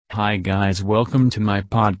Hi guys, welcome to my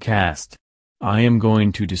podcast. I am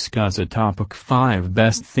going to discuss a topic: 5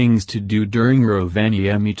 best things to do during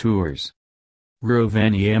Rovaniemi tours.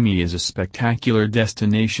 Rovaniemi is a spectacular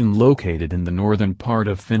destination located in the northern part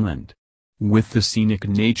of Finland. With the scenic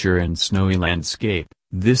nature and snowy landscape,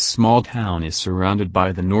 this small town is surrounded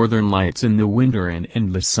by the northern lights in the winter and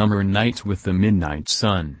endless summer nights with the midnight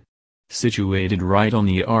sun. Situated right on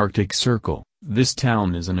the Arctic Circle, this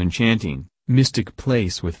town is an enchanting, mystic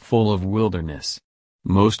place full of wilderness.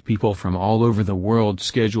 Most people from all over the world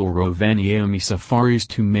schedule Rovaniemi safaris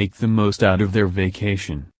to make the most out of their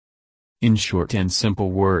vacation. In short and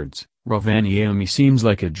simple words, Rovaniemi seems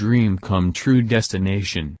like a dream come true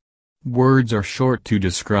destination. Words are short to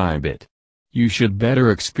describe it. You should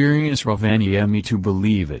better experience Rovaniemi to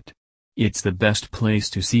believe it. It's the best place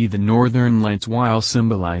to see the northern lights while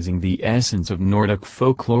symbolizing the essence of Nordic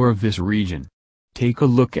folklore of this region. Take a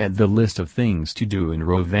look at the list of things to do in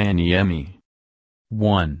Rovaniemi.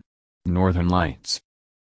 1. Northern Lights.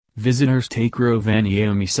 Visitors take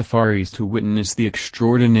Rovaniemi safaris to witness the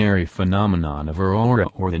extraordinary phenomenon of aurora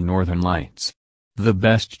or the Northern Lights. The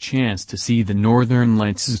best chance to see the Northern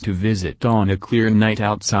Lights is to visit on a clear night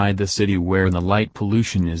outside the city where the light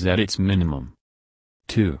pollution is at its minimum.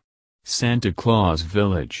 2. Santa Claus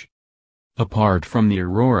Village. Apart from the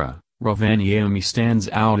aurora, Rovaniemi stands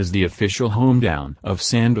out as the official hometown of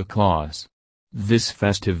Santa Claus. This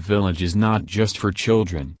festive village is not just for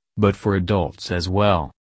children, but for adults as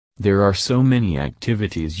well. There are so many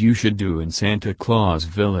activities you should do in Santa Claus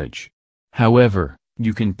Village. However,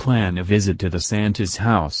 you can plan a visit to the Santa's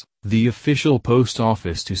house, the official post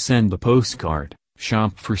office to send a postcard,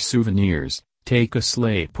 shop for souvenirs, take a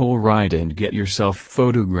sleigh pull ride and get yourself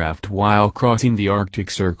photographed while crossing the Arctic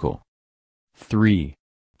Circle. 3.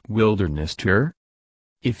 Wilderness Tour.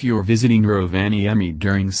 If you're visiting Rovaniemi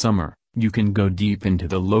during summer, you can go deep into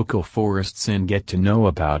the local forests and get to know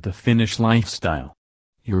about the Finnish lifestyle.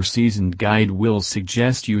 Your seasoned guide will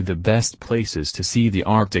suggest you the best places to see the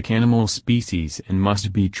Arctic animal species and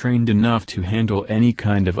must be trained enough to handle any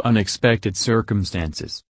kind of unexpected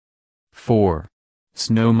circumstances. 4.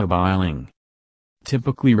 Snowmobiling.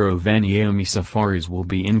 Typically Rovaniemi safaris will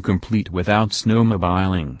be incomplete without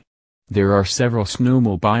snowmobiling. There are several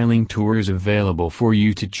snowmobiling tours available for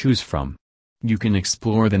you to choose from. You can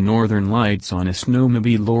explore the Northern Lights on a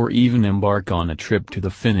snowmobile or even embark on a trip to the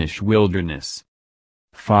Finnish wilderness.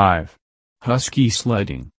 5. Husky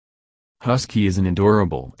sledding. Husky is an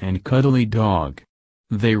adorable and cuddly dog.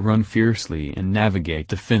 They run fiercely and navigate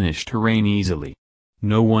the Finnish terrain easily.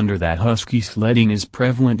 No wonder that husky sledding is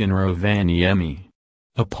prevalent in Rovaniemi.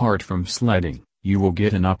 Apart from sledding, you will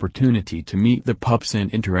get an opportunity to meet the pups and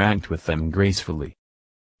interact with them gracefully.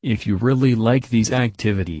 If you really like these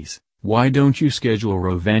activities, why don't you schedule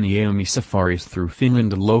Rovaniemi safaris through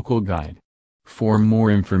Finland Local Guide? For more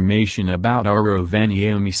information about our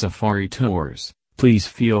Rovaniemi safari tours, please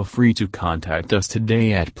feel free to contact us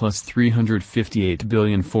today at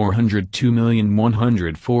 +358 402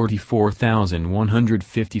 144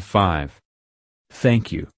 155. Thank you.